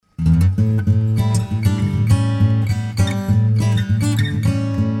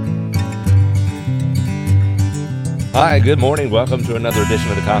Hi, good morning. Welcome to another edition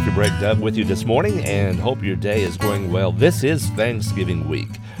of the Coffee Break. Doug with you this morning, and hope your day is going well. This is Thanksgiving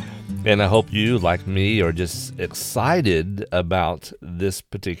week, and I hope you, like me, are just excited about this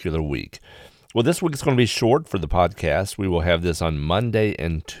particular week. Well, this week is going to be short for the podcast. We will have this on Monday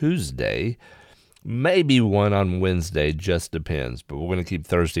and Tuesday, maybe one on Wednesday, just depends. But we're going to keep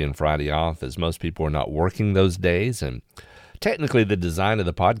Thursday and Friday off, as most people are not working those days. And technically, the design of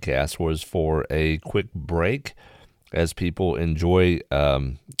the podcast was for a quick break, as people enjoy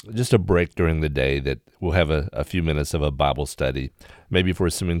just a break during the day that we'll have a few minutes of a Bible study, maybe for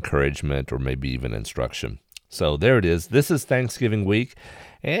some encouragement or maybe even instruction. So there it is. This is Thanksgiving week,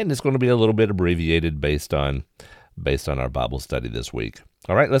 and it's going to be a little bit abbreviated based on our Bible study this week.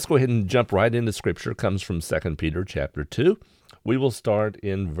 All right, let's go ahead and jump right into Scripture. It comes from 2 Peter chapter 2. We will start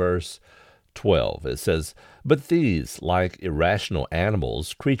in verse 12. It says, "But these, like irrational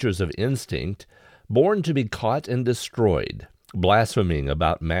animals, creatures of instinct, born to be caught and destroyed, blaspheming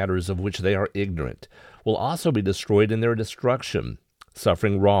about matters of which they are ignorant, will also be destroyed in their destruction.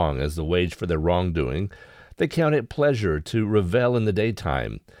 Suffering wrong as the wage for their wrongdoing, they count it pleasure to revel in the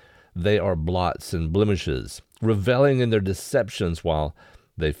daytime. They are blots and blemishes, reveling in their deceptions while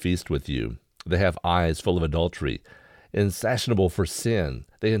they feast with you. They have eyes full of adultery, insatiable for sin.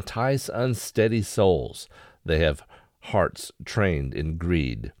 They entice unsteady souls. They have hearts trained in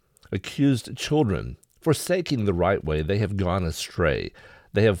greed. Accused children, forsaking the right way, they have gone astray.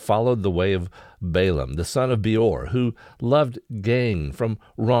 They have followed the way of Balaam, the son of Beor, who loved gain from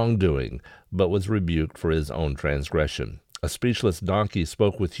wrongdoing, but was rebuked for his own transgression. A speechless donkey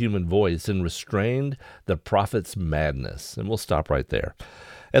spoke with human voice and restrained the prophet's madness." And we'll stop right there.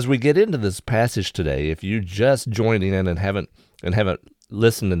 As we get into this passage today, if you just joined in and haven't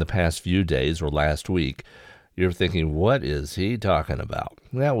listened in the past few days or last week, you're thinking, what is he talking about?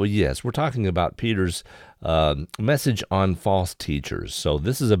 Well, yes, we're talking about Peter's message on false teachers. So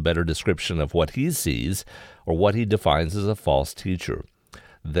this is a better description of what he sees or what he defines as a false teacher.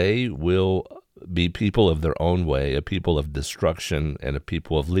 They will be people of their own way, a people of destruction, and a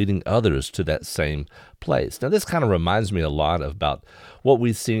people of leading others to that same place. Now, this kind of reminds me a lot about what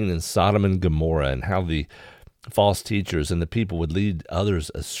we've seen in Sodom and Gomorrah and how the false teachers and the people would lead others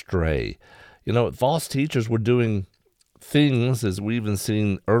astray. You know, false teachers were doing things, as we've even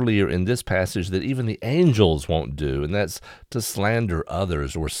seen earlier in this passage, that even the angels won't do, and that's to slander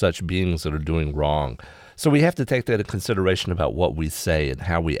others or such beings that are doing wrong. So we have to take that into consideration about what we say and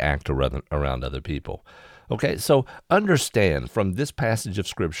how we act around other people. Okay, so understand from this passage of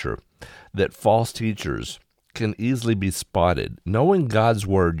Scripture that false teachers can easily be spotted. Knowing God's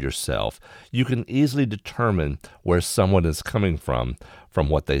Word yourself, you can easily determine where someone is coming from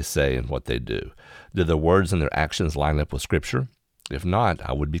what they say and what they do. Do their words and their actions line up with Scripture? If not,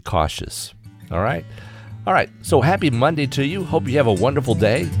 I would be cautious. All right? All right, so happy Monday to you. Hope you have a wonderful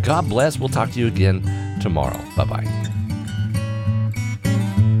day. God bless. We'll talk to you again tomorrow. Bye-bye.